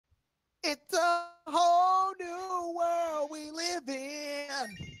It's a whole new world we live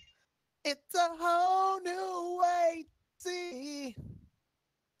in. It's a whole new way to see.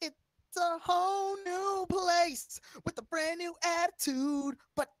 It's a whole new place with a brand new attitude,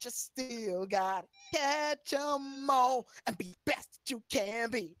 but you still gotta catch 'em all and be the best that you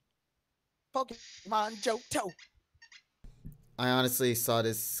can be. Pokemon Johto. I honestly saw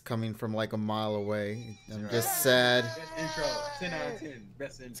this coming from like a mile away. I'm Right. just sad. Best intro. 10 out of 10.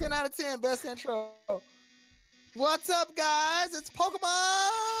 Best intro. 10 out of 10, best intro. What's up, guys? It's Pokemon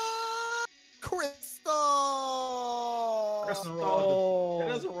Crystal. That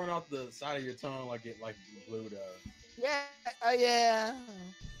doesn't run off the side of your tongue like blue does. Yeah, yeah.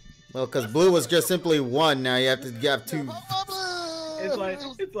 Well, because blue was just simply one. Now you have to have two. It's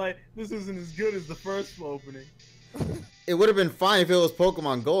like this isn't as good as the first opening. It would have been fine if it was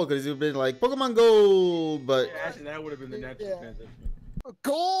Pokemon Gold, because it would have been like Pokemon Gold, but Yeah, actually, that would have been the natural transition.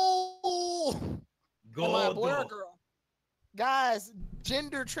 Gold. Am I a boy or a Gold. girl? Guys,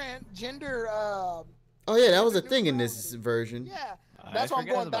 gender. oh yeah, that was a thing in this version. Yeah, that's why I'm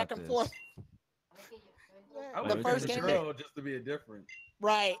going back and forth. I The would first pick a game, girl just to be a different.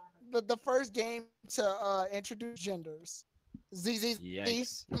 right? The first game to introduce genders. ZZ.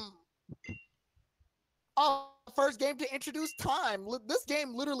 Yikes. Oh, first game to introduce time. This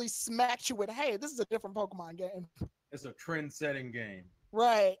game literally smacks you with, hey, this is a different Pokemon game. It's a trend-setting game.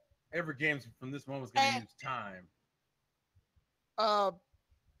 Right. Every game from this moment is going to use time.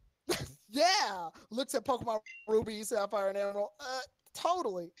 Yeah. Looks at Pokemon Ruby, Sapphire, and Emerald.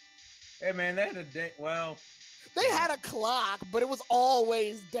 Totally. Hey man, they had a day. Well, they had a clock, but it was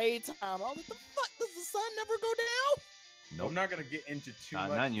always daytime. I was like, the fuck? Does the sun never go down? Nope. I'm not gonna get into too much.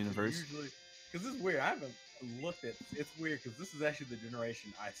 Not in universe. Usually, because this is weird. I haven't looked at. It's weird because this is actually the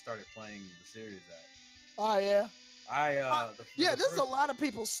generation I started playing the series at. Oh yeah. This is a lot of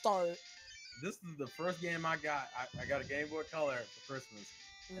people start. This is the first game I got. I got a Game Boy Color for Christmas,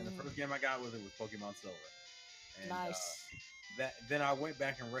 and the first game I got with it was Pokemon Silver. And, nice. Then I went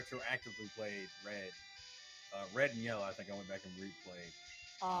back and retroactively played Red and Yellow. I think I went back and replayed.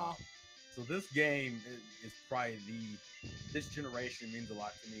 So this game is probably this generation means a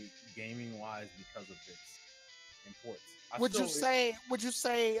lot to me gaming wise because of its importance. Would you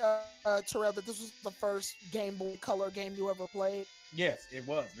say, Terrell, that this was the first Game Boy Color game you ever played? Yes, it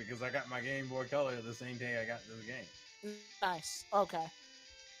was, because I got my Game Boy Color the same day I got this game. Nice. Okay.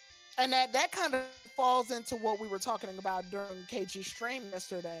 And that kind of falls into what we were talking about during KG stream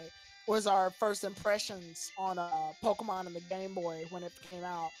yesterday, was our first impressions on Pokemon and the Game Boy when it came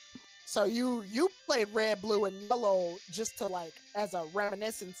out. So you played Red, Blue, and Yellow just to like as a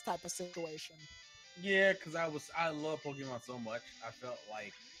reminiscence type of situation. Yeah, because I love Pokemon so much. I felt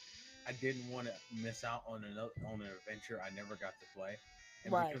like I didn't want to miss out on an adventure I never got to play.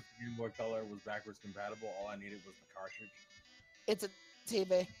 And right. Because the Game Boy Color was backwards compatible, all I needed was the cartridge. It's a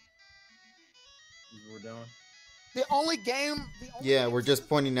TV. We're doing. The only game. We're just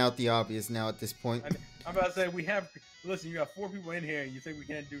pointing out the obvious now at this point. I'm about to say listen, you got 4 people in here, and you think we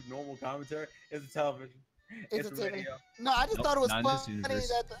can't do normal commentary? It's a television. It's a TV. radio. No, I just thought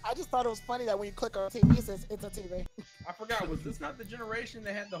it was funny that when you click on TV, it says it's a TV. I forgot. Was this not the generation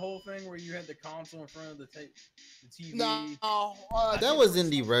that had the whole thing where you had the console in front of the TV? No, that was in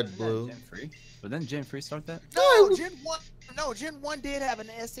the Red Blue. Gen 3? But then Gen 3 start that? No, Gen 1. No, Gen 1 did have an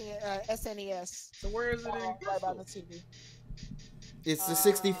SNES. So where is it in right by the TV? It's the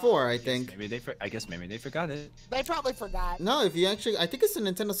 64, I think. I guess maybe they forgot it. They probably forgot. No, if you actually, I think it's a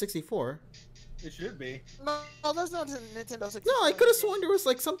Nintendo 64. It should be. No, there's no Nintendo 64. No, I could have sworn there was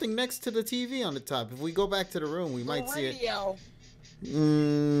like something next to the TV on the top. If we go back to the room, we might see it.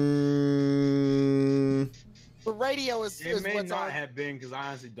 The radio is. It may not have been, because I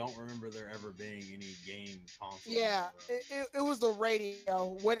honestly don't remember there ever being any game console. Yeah, it was the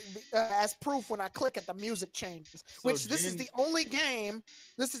radio. As proof, when I click it, the music changes. So this is the only game.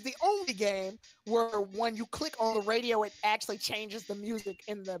 This is the only game where when you click on the radio, it actually changes the music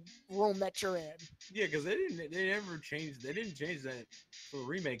in the room that you're in. Yeah, because they never changed. They didn't change that for the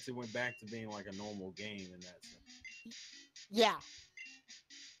remakes. It went back to being like a normal game in that sense. Yeah.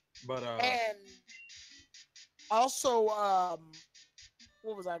 But and also,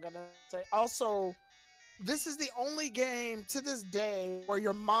 what was I gonna say? Also, this is the only game to this day where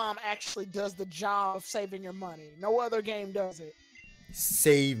your mom actually does the job of saving your money. No other game does it.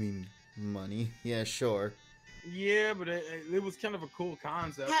 Saving money? Yeah, sure. Yeah, but it was kind of a cool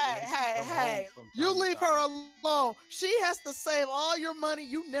concept. Hey! You leave her alone. She has to save all your money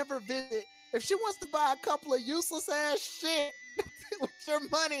you never visit. If she wants to buy a couple of useless ass shit with your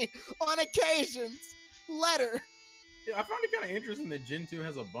money on occasions, let her. Yeah, I found it kind of interesting that Gen 2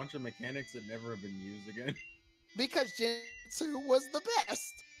 has a bunch of mechanics that never have been used again. Because Gen 2 was the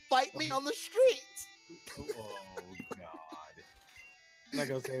best. Fight me on the streets. Oh God! I'm not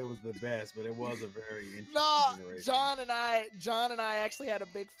gonna say it was the best, but it was a very interesting No, generation. John and I actually had a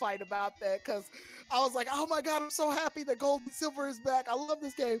big fight about that because I was like, "Oh my god, I'm so happy that Gold and Silver is back. I love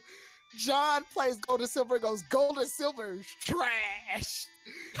this game." John plays Gold and Silver and goes, "Gold and Silver is trash.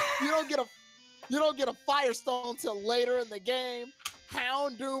 You don't get a Firestone till later in the game.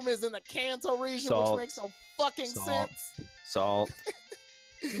 Houndoom is in the Kanto region, Salt. which makes no fucking Salt. sense." Salt.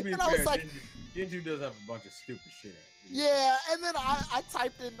 To be And I fair, was like, Gen 2 does have a bunch of stupid shit in it. yeah, and then I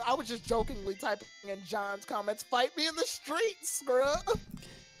typed in, I was just jokingly typing in John's comments, "Fight me in the streets, scrub."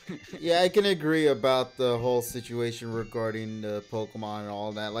 Yeah, I can agree about the whole situation regarding the Pokemon and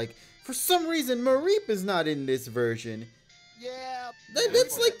all that. Like, for some reason, Mareep is not in this version. Yeah,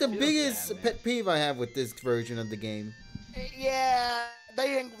 That's like the Feels biggest bad, man. pet peeve I have with this version of the game. yeah,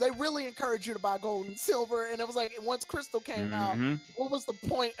 they really encourage you to buy Gold and Silver, and it was like once Crystal came out, Mhm. what was the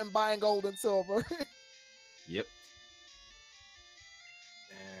point in buying Gold and Silver? Yep.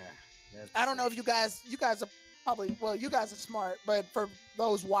 Yeah, I don't know if you guys are probably, well, you guys are smart, but for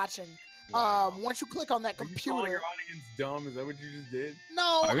those watching, Wow. once you click on that Are you calling computer, your audience dumb? Is that what you just did?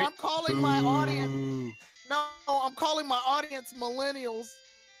 no, Are we- I'm calling my audience. Boo. No, I'm calling my audience millennials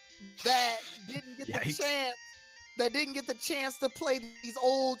that didn't get the Yikes. chance. That didn't get the chance to play these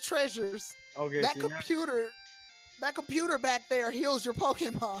old treasures. Okay, That so you're not- computer back there heals your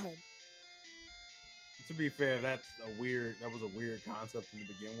Pokemon. to be fair, that was a weird concept to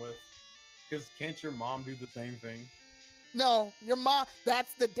begin with. Because can't your mom do the same thing? No, your mom.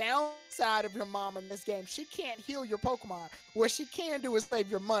 That's the downside of your mom in this game. She can't heal your Pokemon. What she can do is save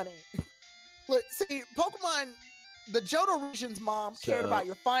your money. Look, see, Pokemon. The Johto region's mom cared So- about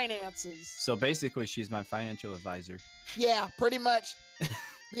your finances. So basically, she's my financial advisor. Yeah, pretty much.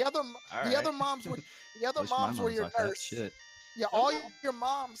 The other Alright. moms were the other Wish my moms were mom's your like that. nurse. Shit. Yeah, all your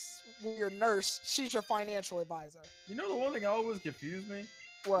moms were your nurse. She's your financial advisor. You know the one thing that always confused me?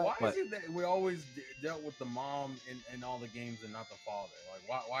 What? Why What? is it that we always dealt with the mom in all the games and not the father?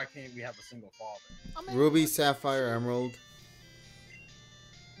 Like, why can't we have a single father? I mean, Ruby, Sapphire, Emerald.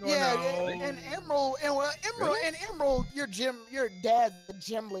 No, yeah, no. and Emerald, and Emerald, your dad's the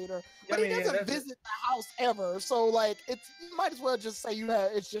gym leader, but I he mean, yeah, doesn't that's- visit the house ever. So like, you might as well just say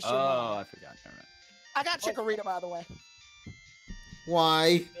it's just your mom. Oh, I forgot. Never mind. I got Chikorita, by the way.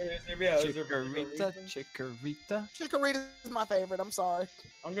 Why? Yeah, is there a particular Chikorita, reason? Chikorita. Chikorita is my favorite. I'm sorry.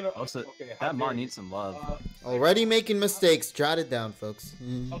 I'm gonna. Also, okay, how that mon dare you. needs some love. Already making mistakes. Jot it down, folks.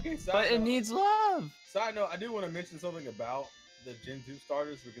 Okay, But it needs love. Side note, I do want to mention something about the Gen 2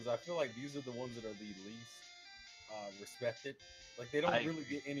 starters because I feel like these are the ones that are the least respected. Like they don't I really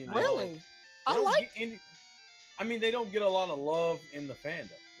get any love. Really, They I don't like. get any. I mean, they don't get a lot of love in the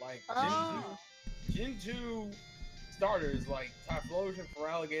fandom. Like Ah. Gen 2 starters like Typhlosion,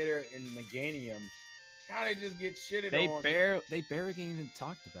 Feraligatr, and Meganium kind of just get shitted on. They barely get even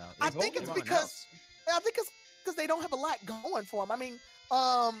talked about. I There's think it's Pokemon because else. I think it's because they don't have a lot going for them. I mean,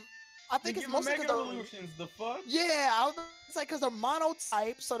 I think They it's give them mostly Mega because Evolutions. The fuck? yeah, I was gonna say because they're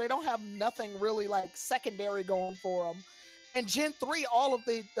monotype, so they don't have nothing really like secondary going for them. And Gen 3, all of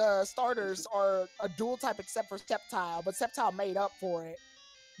the starters are a dual type except for Sceptile, but Sceptile made up for it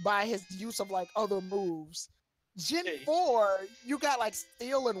by his use of like other moves. Gen Okay. 4, you got like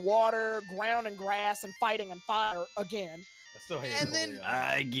Steel and Water, Ground and Grass, and Fighting and Fire again. I still hate And it.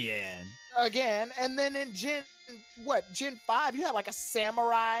 then- Again. And then in Gen 5, you had like a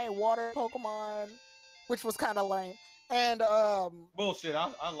Samurai Water Pokemon, which was kind of lame. And Bullshit.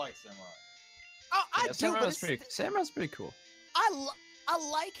 I like Samurai. I Yeah, do, but Samurai's pretty cool. I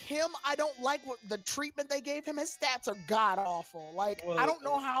like him. I don't like what the treatment they gave him. His stats are god awful. Like Well, I don't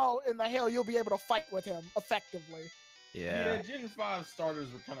know how in the hell you'll be able to fight with him effectively. Yeah. Gen 5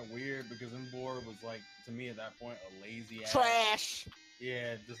 starters were kind of weird because Embor was like, to me at that point, a lazy ass. Trash.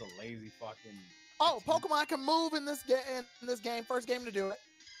 Yeah, just a lazy fucking. Oh, Pokemon can move in this game. First game to do it.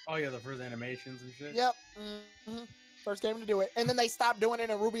 Oh yeah, the first animations and shit. Yep. First game to do it, and then they stopped doing it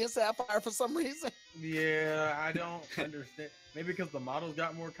in Ruby and Sapphire for some reason. Yeah, I don't understand. Maybe because the models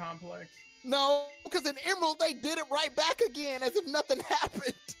got more complex. No, because in Emerald they did it right back again as if nothing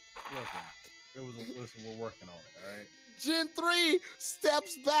happened. Listen, we're working on it. All right. Gen 3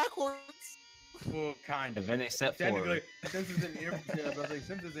 steps backwards. Well, kind And of. then they step Technically, forward. since it's in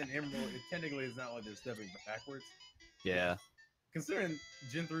since it's in Emerald, technically it's not like they're stepping backwards. Yeah. Considering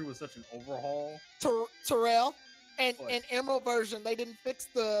Gen 3 was such an overhaul. Terrell. And What? in Emerald version, they didn't fix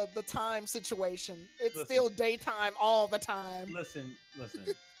the time situation. It's Listen. still daytime all the time. Listen.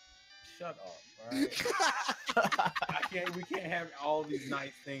 Shut up. All right. We can't have all these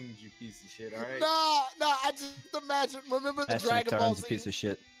nice things, you piece of shit. All right. No, I just imagine. Remember the That's Dragon Ball a Z? piece of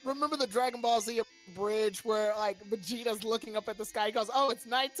shit. Remember the Dragon Ball Z bridge where like Vegeta's looking up at the sky. He goes, "Oh, it's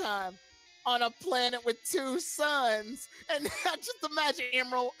nighttime on a planet with two suns." And I just imagine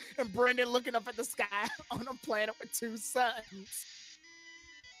Emerald and Brendan looking up at the sky on a planet with two suns.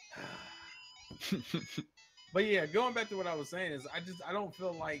 But yeah, going back to what I was saying is, I don't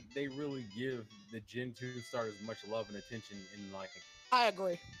feel like they really give the Gen 2 starters much love and attention in like. I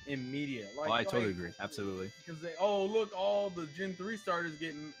agree. In media, like, I totally agree. Absolutely. Because look, all the Gen 3 starters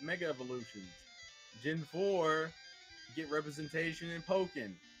get mega evolutions. Gen 4 get representation in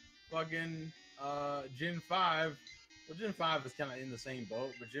Pokken. Fucking Gen 5. Well, Gen 5 is kind of in the same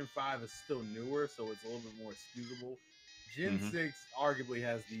boat, but Gen 5 is still newer, so it's a little bit more excusable. Gen 6 arguably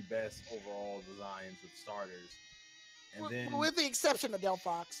has the best overall designs of starters. And then, with the exception of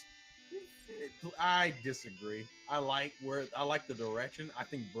Delphox. I disagree. I like the direction. I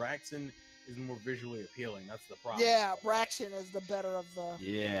think Braxton is more visually appealing. That's the problem. Yeah, Braxton is the better of the.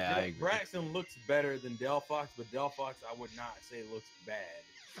 Yeah, I agree. Braxton looks better than Delphox, but Delphox I would not say looks bad.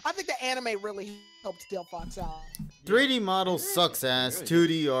 I think the anime really helped Delphox out. 3D model sucks ass.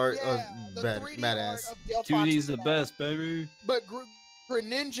 2D art badass. 2D is the best, baby. But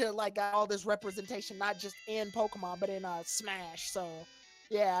Greninja like got all this representation, not just in Pokemon, but in Smash. So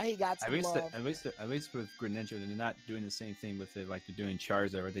yeah, he got some love. At least with Greninja, they're not doing the same thing with it like they're doing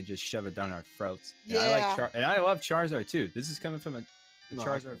Charizard, where they just shove it down our throats. And yeah, I love Charizard too. This is coming from a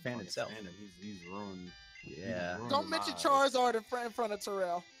Charizard fan itself. He's ruined. Yeah. Don't mention Charizard in front of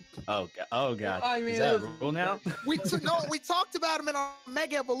Terrell. Oh god. I mean, is that a rule now? we talked about him in our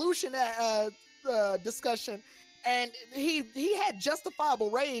Mega Evolution discussion, and he had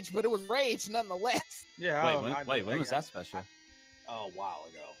justifiable rage, but it was rage nonetheless. Yeah. Wait, when was that special? A while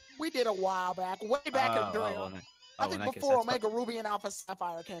ago. We did a while back, way back during. I think before Omega Ruby and Alpha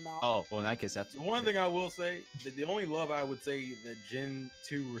Sapphire came out. Oh, well, in that case, that's one thing I will say. The only love I would say that Gen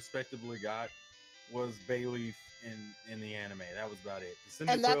 2 respectively got was Bayleaf in the anime. That was about it.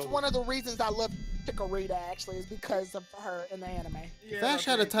 And that's one of the reasons I love Chikorita, actually, is because of her in the anime. Yeah, if Ash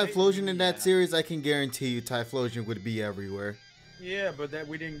had a Typhlosion in that series, I can guarantee you Typhlosion would be everywhere. Yeah, but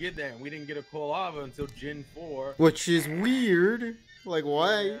we didn't get that. We didn't get a Quilava until Gen 4. Which is weird. Like,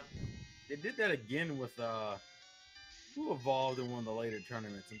 why? Yeah. They did that again with, who evolved in one of the later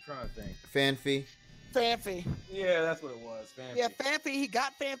tournaments? I'm trying to think. Fanfi. Yeah, that's what it was. Fanfi. Yeah, Fanfi. He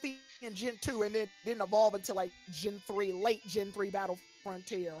got Fanfi in Gen 2 and it didn't evolve until like Gen 3, late Gen 3 Battle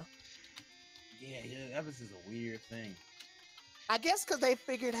Frontier. Yeah, that was just a weird thing. I guess because they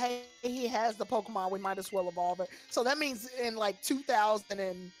figured, hey, he has the Pokemon, we might as well evolve it. So that means in like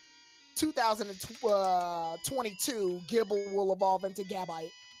 2022, Gibble will evolve into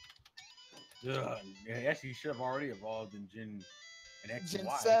Gabite. Yeah, actually, he should have already evolved in Gen X Gen and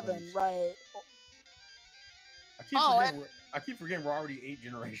Y, 7, right? I keep forgetting we're already 8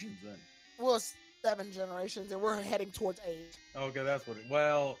 generations in. Well, 7 generations, and we're heading towards 8. Okay, that's what it.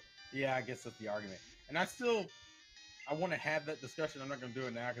 Well, yeah, I guess that's the argument. And I want to have that discussion. I'm not going to do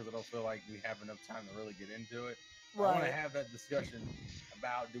it now because I don't feel like we have enough time to really get into it. Right. I want to have that discussion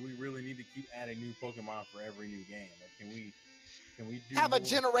about, do we really need to keep adding new Pokemon for every new game? Like, can we have a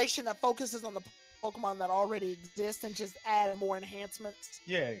generation that focuses on the Pokemon that already exist and just add more enhancements?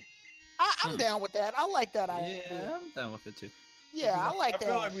 Yeah. I'm down with that. I like that idea. Yeah, I'm down with it too. Yeah, I like that.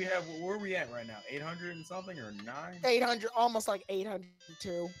 I feel like we have, where are we at right now? 800 and something or 9? 800, almost like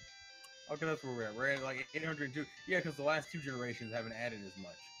 802. Okay, that's where we're at. We're at like 802. Yeah, because the last 2 generations haven't added as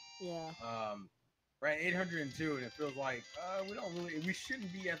much. Yeah. We're at 802, and it feels like we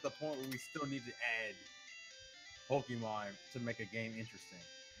shouldn't be at the point where we still need to add Pokemon to make a game interesting.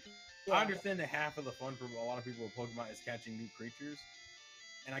 Yeah. I understand that half of the fun for a lot of people with Pokemon is catching new creatures.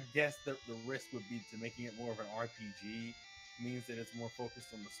 And I guess the risk would be to making it more of an RPG means that it's more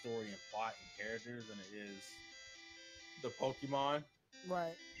focused on the story and plot and characters than it is the Pokemon.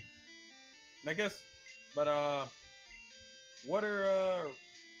 Right. And I guess, but what are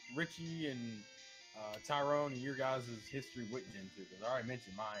Richie and Tyrone and your guys' history with Gen 2? Because I already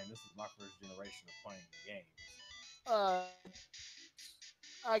mentioned mine. This is my first generation of playing the games.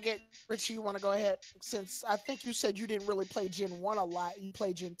 I get Richie. You want to go ahead, since I think you said you didn't really play Gen 1 a lot. You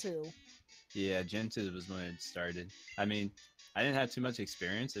played Gen 2. Yeah, Gen 2 was when it started. I mean, I didn't have too much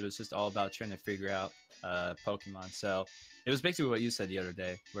experience. It was just all about trying to figure out Pokemon. So it was basically what you said the other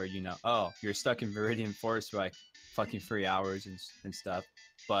day, where you're stuck in Viridian Forest for like fucking 3 hours and stuff.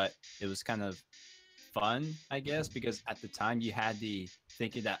 But it was kind of fun, I guess, because at the time you had the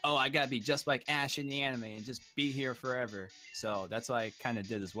thinking that, I gotta be just like Ash in the anime and just be here forever. So that's what I kind of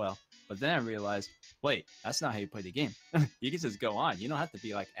did as well. But then I realized, wait, that's not how you play the game. You can just go on. You don't have to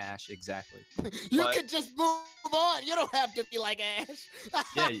be like Ash exactly. You But- can just move on. You don't have to be like Ash.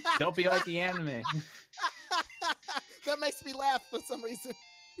 Yeah, don't be like the anime. That makes me laugh for some reason.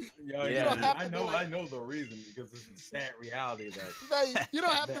 Yeah, You don't have to be I like- know the reason because it's the sad reality that. You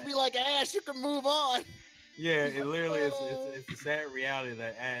don't have to be like Ash. You can move on. Yeah, it literally is. It's the sad reality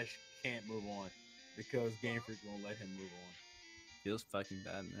that Ash can't move on because GameFreak won't let him move on. Feels fucking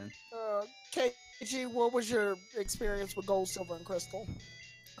bad, man. KG, what was your experience with Gold, Silver, and Crystal?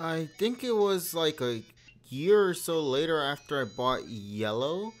 I think it was like a year or so later after I bought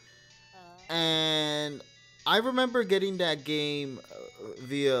Yellow, and I remember getting that game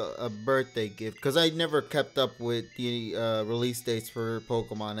via a birthday gift because I never kept up with the release dates for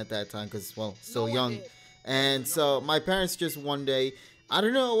Pokemon at that time because, well, still No one young. did. And so my parents just one day, I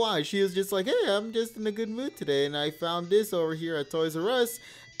don't know why, she was just like, hey, I'm just in a good mood today, and I found this over here at Toys R Us,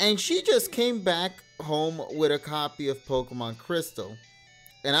 and she just came back home with a copy of Pokemon Crystal.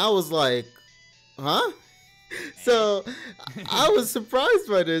 And I was like, huh? So I was surprised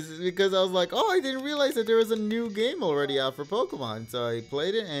by this because I was like, oh, I didn't realize that there was a new game already out for Pokemon. So I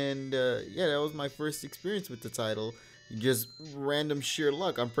played it, and yeah, that was my first experience with the title. Just random sheer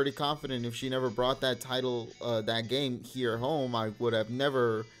luck. I'm pretty confident if she never brought that title, that game here home, I would have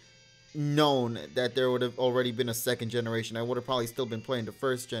never known that there would have already been a second generation. I would have probably still been playing the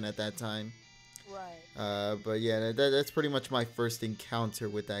first gen at that time. Right. But yeah, that's pretty much my first encounter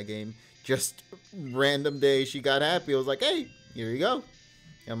with that game. Just random day, she got happy. I was like, hey, here you go.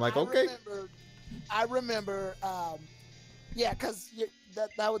 And I'm like, okay. I remember, yeah, because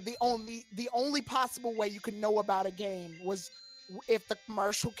that was the only possible way you could know about a game was if the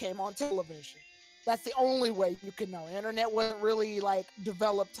commercial came on television. That's the only way you could know. Internet wasn't really like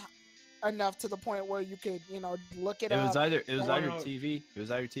developed enough to the point where you could, look it up. It was either TV. It was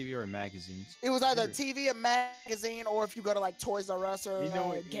either TV or magazines. It was either TV, a magazine, or if you go to like Toys R Us or You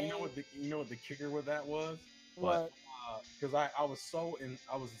know game. what the kicker with that was? What? Because I was so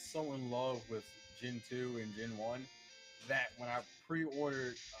in love with Gen 2 and Gen 1 that when I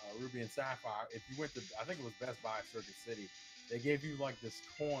pre-ordered Ruby and Sapphire, if you went to, I think it was Best Buy Circuit City, they gave you like this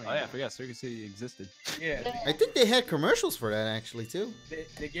coin. Oh yeah, I forgot Circuit City existed. Yeah. I think they had commercials for that actually too.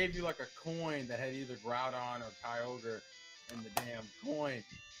 They gave you like a coin that had either Groudon or Kyogre in the damn coin.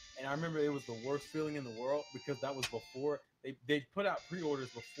 And I remember it was the worst feeling in the world because that was before they put out pre-orders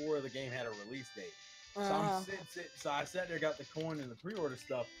before the game had a release date. So I sat there, got the coin and the pre-order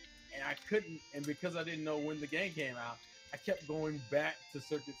stuff, and I couldn't. And because I didn't know when the game came out, I kept going back to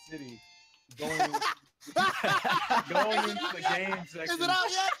Circuit City, going into the game section. Is it out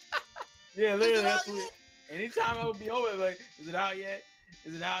yet? Yeah, literally. out That's what, anytime I would be over, like, is it out yet?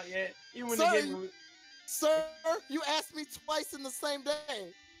 Is it out yet? Even when Sir, they gave me, Sir, you asked me twice in the same day.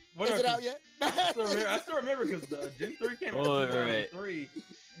 what Is it out yet? I still remember because Gen 3 came out Oh, in right. 2003. Came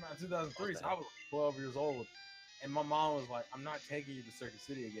out in 2003, so I was 12 years old. And my mom was like, I'm not taking you to Circuit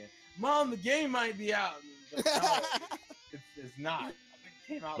City again. Mom, the game might be out. Like, no, it's not. I think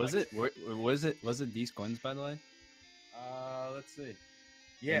it came out. Was like, it? Was it these coins, by the way? Let's see. In the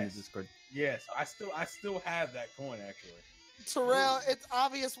Yes. Discord. Yes. I still have that coin actually. Terrell, it's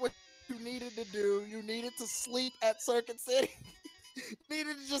obvious what you needed to do. You needed to sleep at Circuit City. You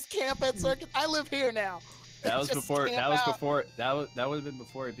needed to just camp at Circuit. I live here now. That was Just before. camp That was out. before. That would have been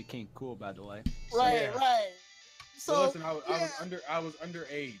before it became cool, by the way. Right, Yeah. right. So Listen, I was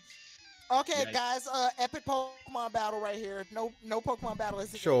underage. okay, Yeah. guys, epic Pokemon battle right here. No Pokemon battle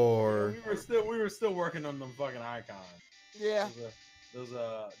is Sure. We were still working on them fucking icons. Yeah, Those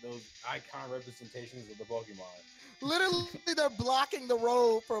icon representations of the Pokemon. literally, they're blocking the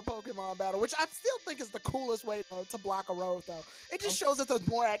road for a Pokemon battle, which I still think is the coolest way to block a road. Though it just shows that there's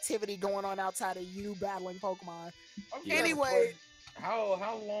more activity going on outside of you battling Pokemon. Okay, Anyway. but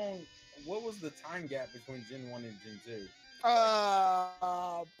how long? What was the time gap between Gen 1 and Gen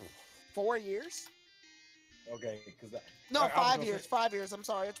 4 years. 2? Okay, because No, I was 5 gonna years. say- 5 years. I'm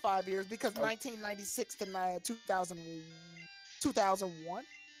sorry, it's 5 years because Oh. 1996 to 2001.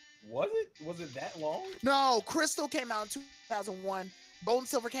 was it that long? No, Crystal came out in 2001. Gold and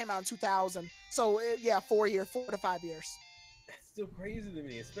Silver came out in 2000. So yeah, 4 years, 4 to 5 years. That's still crazy to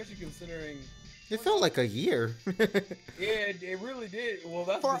me, especially considering. It felt like a year. Yeah, it really did. Well,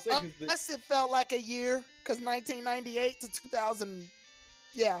 that's For the second. us, it felt like a year because 1998 to 2000.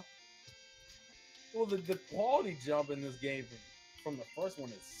 Yeah, Well, the quality jump in this game from the first one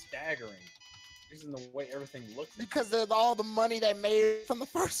is staggering. Just in the way everything looks. because of all the money they made from the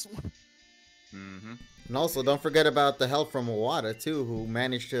first one. Mm-hmm. And also, don't forget about the help from Iwata too, who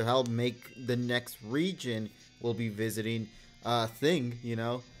managed to help make the next region we'll be visiting thing.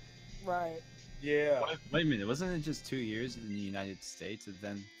 Right. Yeah. Wait a minute, wasn't it just 2 years in the United States and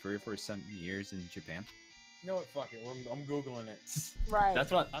then 3 or 4 some years in Japan? You know what? Fuck it. I'm googling it. Right. That's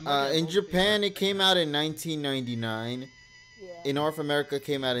what I'm In Japan, it came out in 1999. Yeah. In North America, it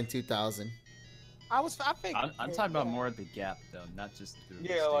came out in 2000. I think. I'm talking about more of the gap though, not just the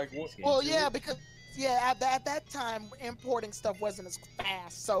Yeah, like, these games. Well, yeah, because at that time importing stuff wasn't as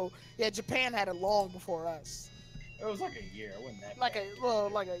fast. So yeah, Japan had it long before us. It was like a year. It wasn't that Like bad.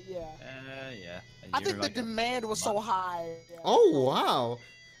 yeah. Yeah. I think the demand was so high. Yeah. Oh, wow.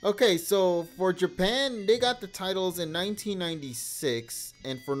 Okay, so for Japan, they got the titles in 1996,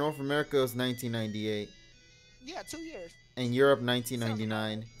 and for North America, it was 1998. Yeah, 2 years. And Europe,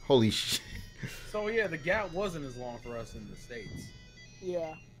 1999. Holy shit. So yeah, the gap wasn't as long for us in the States.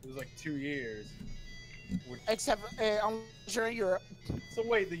 Yeah. It was like 2 years. Which... Except I'm sure in Europe. So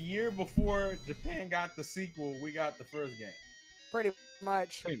wait, the year before Japan got the sequel, we got the first game. Pretty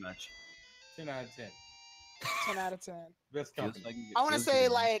much. 10 out of 10. 10 out of 10. Best company. I want to say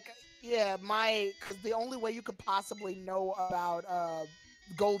because the only way you could possibly know about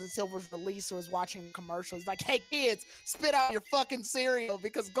Gold and Silver's release was watching commercials. Like, hey kids, spit out your fucking cereal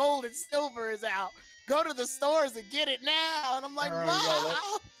because Gold and Silver is out. Go to the stores and get it now. And I'm like,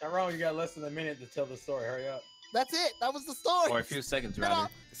 wow. Tyrone, you got less than a minute to tell the story. Hurry up. That's it. That was the story. Or a few seconds, rather.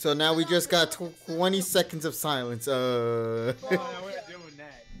 So now we just got 20 seconds of silence. No, we're not doing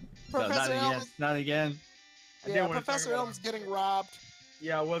that. Professor not again. Not again. Yeah, Professor Elm's getting robbed.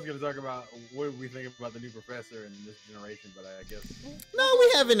 Yeah, I was going to talk about what we think about the new professor in this generation, but I guess... No,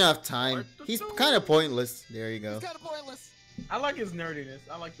 we have enough time. He's kind of pointless. There you go. He's kind of pointless. I like his nerdiness.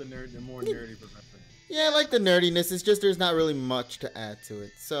 I like the more nerdy professor. Yeah, I like the nerdiness. It's just there's not really much to add to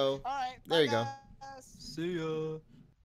it. So, all right, there you go. Guys. See ya.